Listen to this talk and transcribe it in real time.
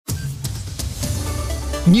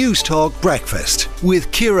News Talk Breakfast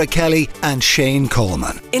with Ciara Kelly and Shane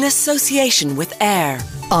Coleman. In association with AIR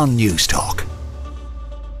On News Talk.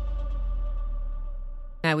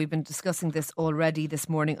 Now, we've been discussing this already this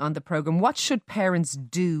morning on the programme. What should parents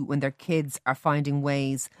do when their kids are finding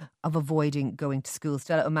ways of avoiding going to school?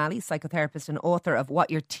 Stella O'Malley, psychotherapist and author of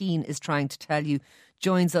What Your Teen is Trying to Tell You,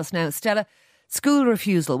 joins us now. Stella, school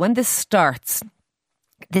refusal, when this starts,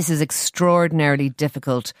 this is extraordinarily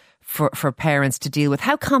difficult for parents to deal with.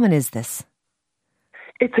 How common is this?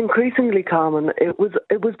 It's increasingly common. It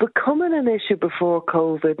was becoming an issue before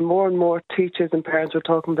COVID. More and more teachers and parents were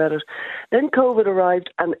talking about it. Then COVID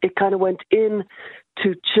arrived and it kind of went in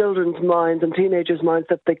to children's minds and teenagers' minds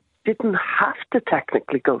that they didn't have to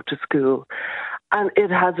technically go to school. And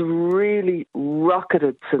it has really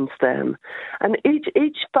rocketed since then. And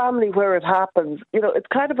each family where it happens, you know, it's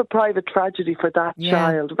kind of a private tragedy for that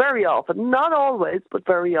child, very often. Not always, but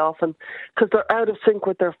very often, because they're out of sync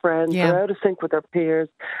with their friends, they're out of sync with their peers,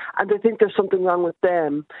 and they think there's something wrong with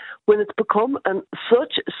them. When it's become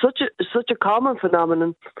such a common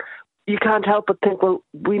phenomenon, you can't help but think, well,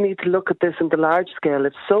 we need to look at this in the large scale.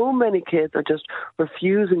 If so many kids are just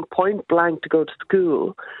refusing point blank to go to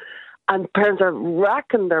school, and parents are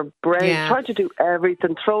racking their brains, trying to do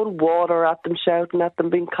everything, throwing water at them, shouting at them,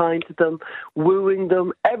 being kind to them, wooing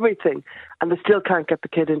them, everything, and they still can't get the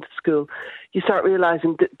kid into school. You start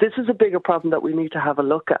realising this is a bigger problem that we need to have a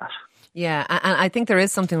look at. Yeah, and I think there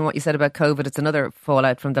is something in what you said about COVID. It's another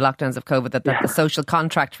fallout from the lockdowns of COVID that the social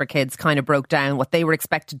contract for kids kind of broke down. What they were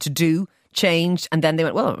expected to do changed, and then they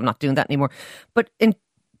went, well, I'm not doing that anymore. But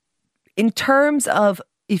in terms of,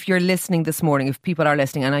 if you're listening this morning, if people are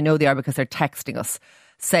listening, and I know they are because they're texting us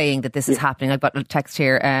saying that this is happening. I've got a text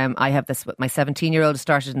here. I have this with my 17-year-old who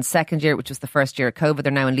started in second year, which was the first year of COVID.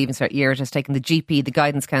 They're now in Leaving Cert year. It has taken the GP, the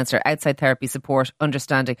guidance counsellor, outside therapy support,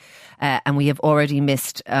 understanding, and we have already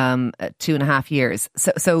missed 2.5 years.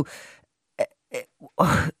 So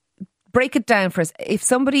break it down for us. If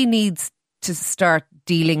somebody needs to start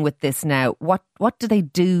dealing with this now, what do they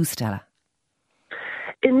do, Stella?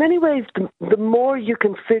 In many ways, the more you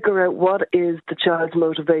can figure out what is the child's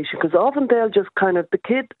motivation, because often they'll just kind of, the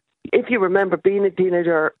kid, if you remember being a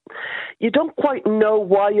teenager, you don't quite know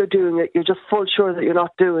why you're doing it, you're just full sure that you're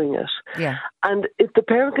not doing it. Yeah. And if the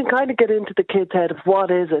parent can kind of get into the kid's head of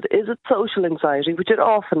what is it social anxiety, which it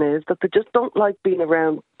often is, that they just don't like being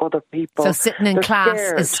around other people. So sitting in class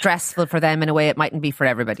is stressful for them in a way it mightn't be for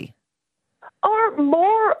everybody. Or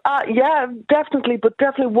more, definitely, but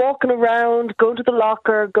definitely walking around, going to the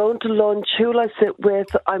locker, going to lunch, who will I sit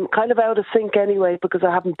with? I'm kind of out of sync anyway because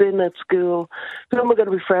I haven't been at school. Who am I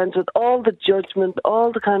going to be friends with? All the judgment,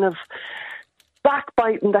 all the kind of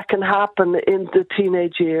backbiting that can happen in the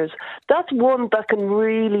teenage years. That's one that can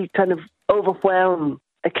really kind of overwhelm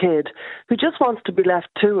a kid who just wants to be left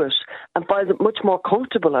to it and finds it much more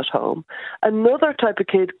comfortable at home. Another type of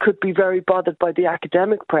kid could be very bothered by the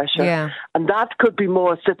academic pressure, and that could be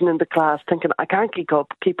more sitting in the class thinking, I can't keep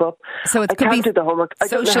up. So it could be do the homework.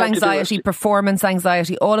 Social anxiety, performance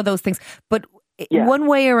anxiety, all of those things. But one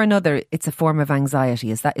way or another, it's a form of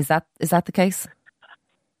anxiety. Is that the case?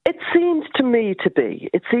 It seems to me to be.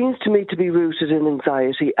 It seems to me to be rooted in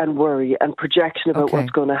anxiety and worry and projection about what's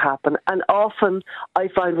going to happen. And often I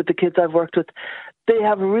find with the kids I've worked with, they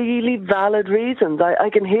have really valid reasons. I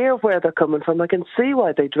can hear where they're coming from. I can see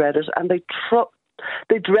why they dread it, and they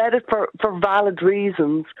dread it for valid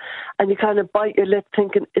reasons, and you kind of bite your lip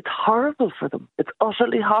thinking it's horrible for them. It's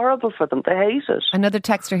utterly horrible for them. They hate it. Another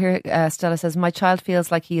texter here, Stella, says, my child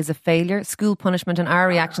feels like he is a failure. School punishment and our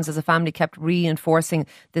reactions as a family kept reinforcing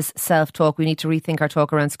this self-talk. We need to rethink our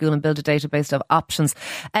talk around school and build a database of options.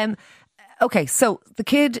 Okay, so the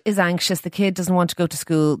kid is anxious, the kid doesn't want to go to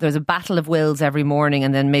school, there's a battle of wills every morning,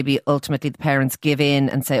 and then maybe ultimately the parents give in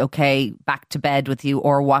and say, okay, back to bed with you,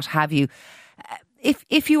 or what have you.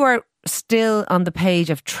 If you are still on the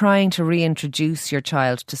page of trying to reintroduce your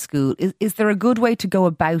child to school, is there a good way to go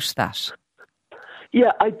about that?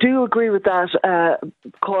 Yeah, I do agree with that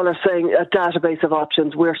caller saying a database of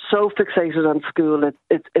options. We're so fixated on school,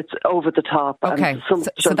 it's over the top. Okay,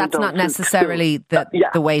 so that's not necessarily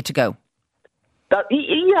the way to go.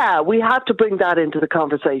 We have to bring that into the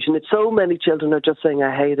conversation. It's so many children are just saying,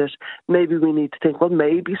 I hate it. Maybe we need to think, well,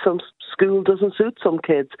 maybe some school doesn't suit some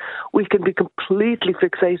kids. We can be completely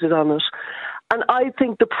fixated on it. And I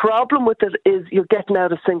think the problem with it is you're getting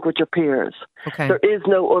out of sync with your peers. Okay. There is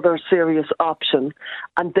no other serious option.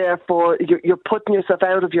 And therefore, you're putting yourself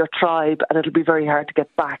out of your tribe, and it'll be very hard to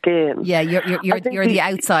get back in. Yeah, you're the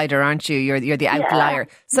outsider, aren't you? You're the outlier.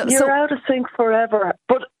 So you're out of sync forever.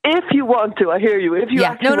 But if you want to, I hear you. If you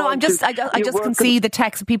actually I just can see the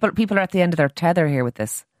text. People are at the end of their tether here with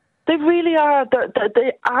this. They really are.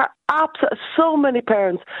 They are so many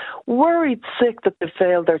parents worried sick that they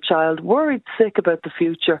failed their child, worried sick about the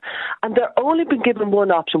future, and they're only been given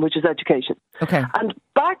one option, which is education. Okay. And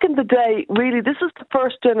back in the day, really, this is the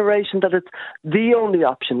first generation that it's the only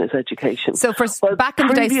option is education. So back in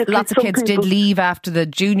the day, lots of kids did leave after the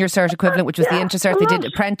junior cert equivalent, which was the inter-cert. They did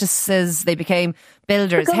apprentices, they became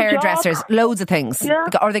builders, hairdressers, loads of things,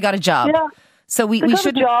 or they got a job. Yeah. So we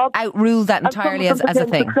shouldn't outrule that entirely as a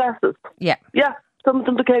thing. Successes. Yeah. Yeah. Some of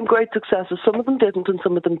them became great successes, some of them didn't, and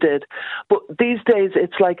some of them did. But these days,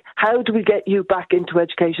 it's like, how do we get you back into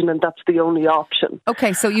education? And that's the only option.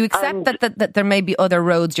 Okay, so you accept that there may be other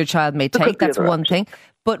roads your child may take. That's one thing.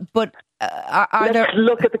 But let's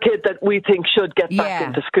look at the kid that we think should get back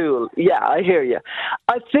into school. Yeah, I hear you.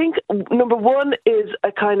 I think number one is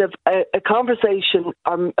a kind of a conversation,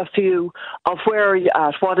 a few of where are you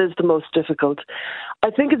at, what is the most difficult.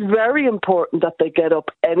 I think it's very important that they get up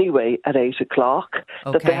anyway at 8 o'clock,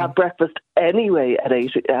 that they have breakfast anyway at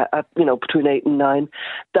 8, between 8 and 9,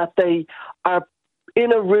 that they are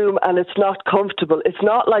in a room and it's not comfortable. It's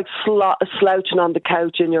not like slouching on the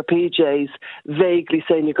couch in your PJs, vaguely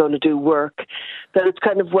saying you're going to do work. That it's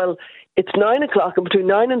kind of, it's 9 o'clock and between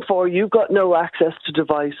 9 and 4 you've got no access to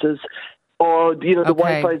devices, or, the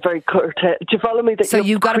Wi-Fi is very curtailed. Do you follow me? So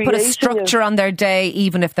you've got to put a structure on their day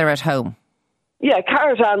even if they're at home. Yeah,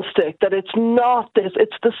 carrot and stick, that it's not this,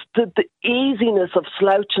 it's the easiness of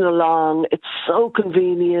slouching along. It's so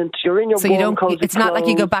convenient. You're in your warm, cozy it's not like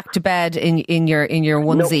you go back to bed in your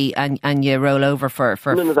onesie and you roll over for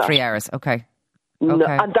 3 hours. Okay. No,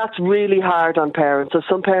 and that's really hard on parents. So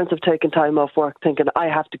some parents have taken time off work thinking, I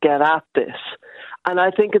have to get at this. And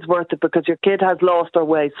I think it's worth it because your kid has lost their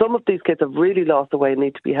way. Some of these kids have really lost their way and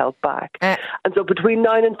need to be helped back. And so between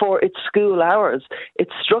 9 and 4, it's school hours.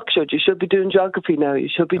 It's structured. You should be doing geography now. You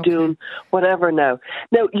should be doing whatever now.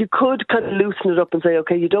 Now, you could kind of loosen it up and say,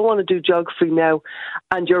 okay, you don't want to do geography now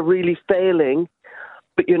and you're really failing,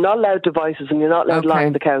 but you're not allowed devices and you're not allowed lying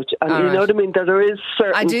on the couch. And you know what I mean? That there is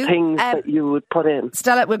certain things that you would put in.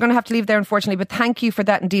 Stella, we're going to have to leave there, unfortunately, but thank you for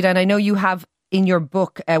that indeed. And I know you have in your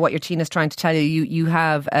book, What Your Teen is Trying to Tell You, you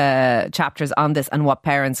have chapters on this and what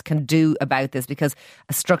parents can do about this, because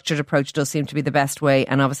a structured approach does seem to be the best way,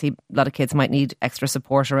 and obviously a lot of kids might need extra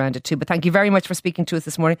support around it too. But thank you very much for speaking to us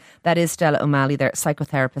this morning. That is Stella O'Malley, their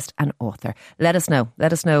psychotherapist and author. Let us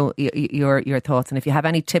know your thoughts, and if you have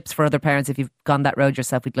any tips for other parents, if you've gone that road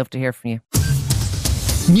yourself, we'd love to hear from you.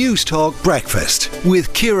 News Talk Breakfast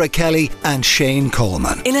with Ciara Kelly and Shane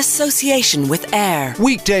Coleman. In association with AIR.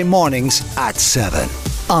 Weekday mornings at 7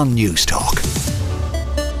 on News Talk.